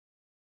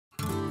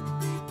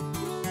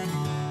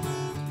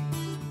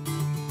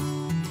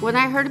When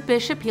I heard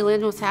Bishop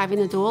Heelan was having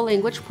a dual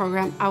language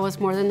program, I was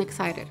more than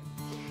excited.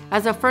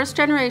 As a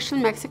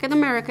first-generation Mexican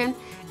American,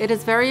 it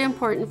is very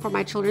important for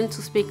my children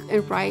to speak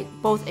and write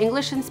both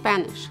English and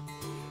Spanish.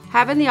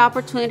 Having the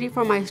opportunity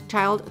for my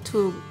child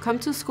to come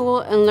to school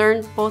and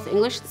learn both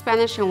English and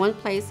Spanish in one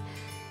place,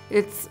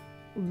 it's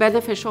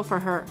beneficial for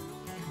her.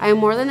 I am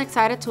more than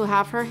excited to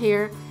have her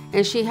here,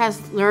 and she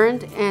has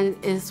learned and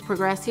is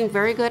progressing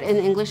very good in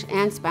English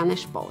and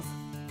Spanish both.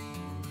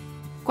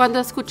 Cuando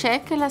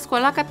escuché que la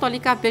Escuela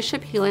Católica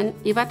Bishop Heelan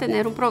iba a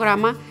tener un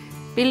programa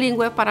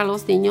bilingüe para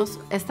los niños,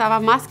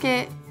 estaba más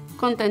que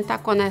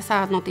contenta con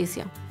esa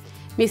noticia.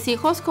 Mis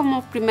hijos,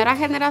 como primera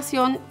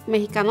generación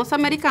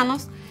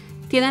mexicanos-americanos,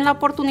 tienen la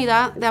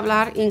oportunidad de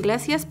hablar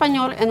inglés y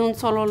español en un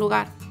solo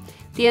lugar.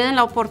 Tienen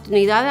la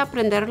oportunidad de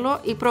aprenderlo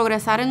y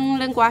progresar en un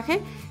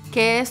lenguaje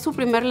que es su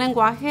primer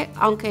lenguaje,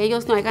 aunque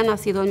ellos no hayan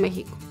nacido en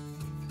México.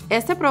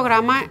 Este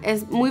programa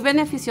es muy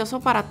beneficioso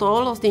para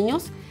todos los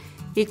niños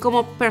y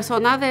como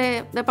persona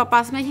de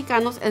papás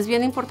mexicanos es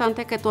bien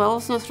importante que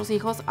todos nuestros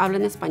hijos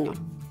hablen español.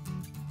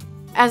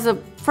 As a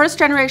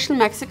first-generation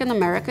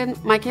Mexican-American,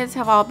 my kids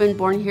have all been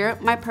born here.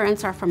 My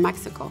parents are from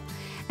Mexico.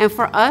 And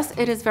for us,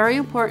 it is very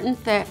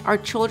important that our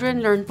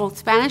children learn both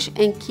Spanish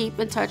and keep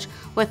in touch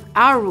with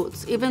our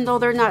roots, even though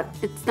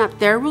it's not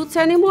their roots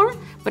anymore,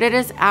 but it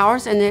is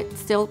ours and it's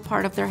still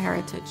part of their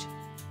heritage.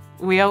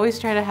 We always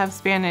try to have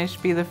Spanish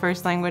be the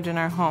first language in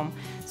our home.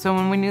 So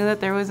when we knew that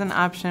there was an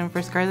option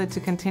for Scarlett to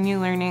continue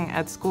learning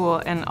at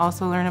school and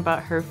also learn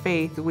about her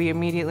faith, we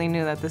immediately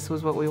knew that this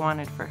was what we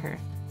wanted for her.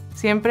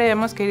 Siempre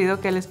hemos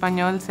querido que el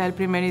español sea el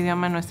primer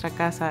idioma en nuestra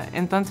casa,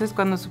 entonces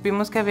cuando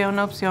supimos que había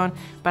una opción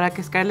para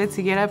que Scarlett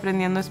siguiera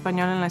aprendiendo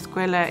español en la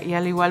escuela y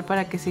al igual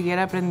para que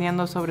siguiera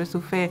aprendiendo sobre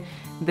su fe,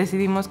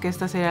 decidimos que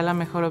esta sería la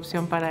mejor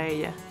opción para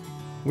ella.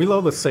 We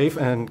love a safe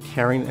and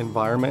caring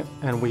environment,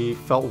 and we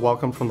felt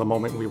welcome from the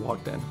moment we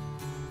walked in.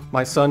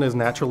 My son is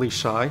naturally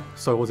shy,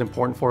 so it was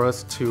important for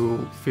us to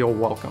feel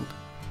welcomed.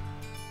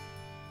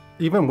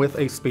 Even with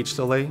a speech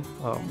delay,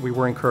 we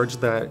were encouraged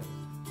that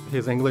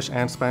his English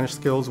and Spanish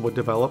skills would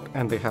develop,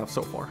 and they have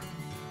so far.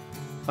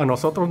 A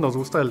nosotros nos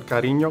gusta el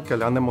cariño que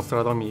le han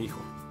demostrado a mi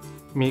hijo.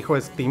 Mi hijo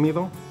es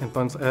tímido,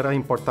 entonces era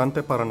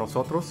importante para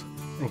nosotros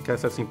en que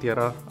se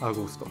sintiera a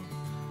gusto.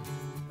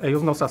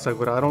 Ellos nos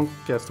aseguraron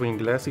que su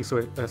inglés y su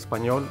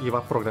español iba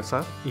a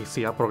progresar, y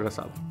sí ha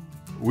progresado.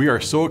 We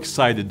are so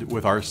excited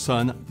with our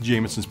son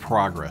Jameson's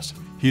progress.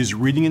 He is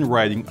reading and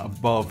writing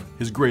above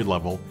his grade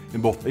level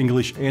in both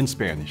English and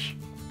Spanish.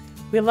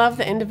 We love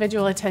the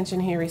individual attention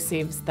he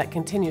receives that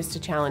continues to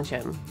challenge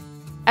him.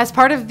 As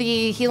part of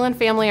the Heelan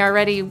family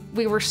already,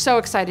 we were so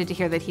excited to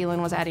hear that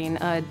Heelan was adding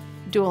a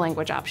dual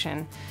language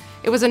option.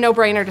 It was a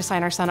no-brainer to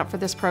sign our son up for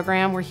this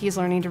program where he's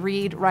learning to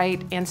read,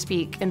 write, and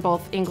speak in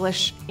both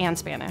English and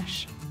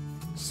Spanish.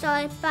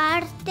 Soy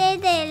parte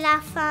de la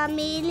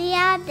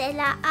familia de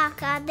la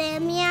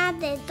Academia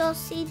de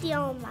Dos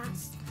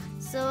Idiomas.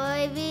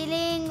 Soy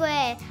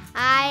bilingüe.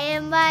 I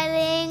am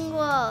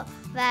bilingual.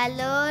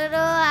 Valoro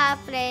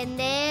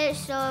aprender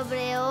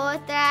sobre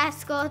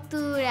otras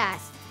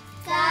culturas.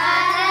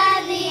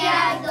 Cada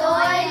día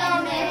doy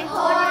lo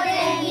mejor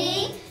de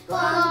mí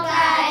con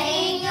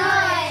cariño,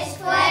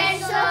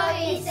 esfuerzo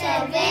y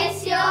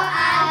servicio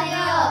a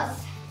Dios.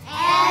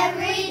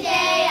 Every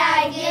day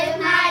I give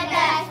my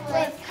best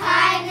with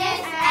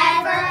kindness,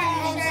 effort,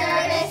 and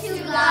service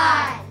to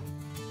God.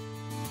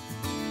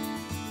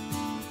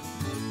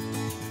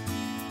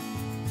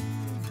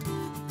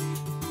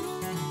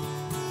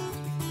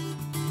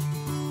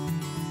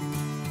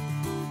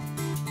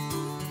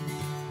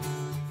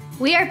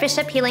 We are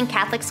Bishop Heelan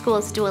Catholic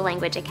School's Dual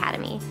Language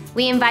Academy.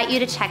 We invite you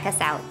to check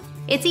us out.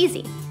 It's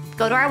easy.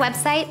 Go to our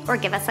website or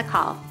give us a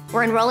call.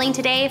 We're enrolling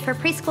today for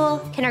preschool,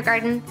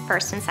 kindergarten,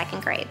 1st and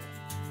 2nd grade.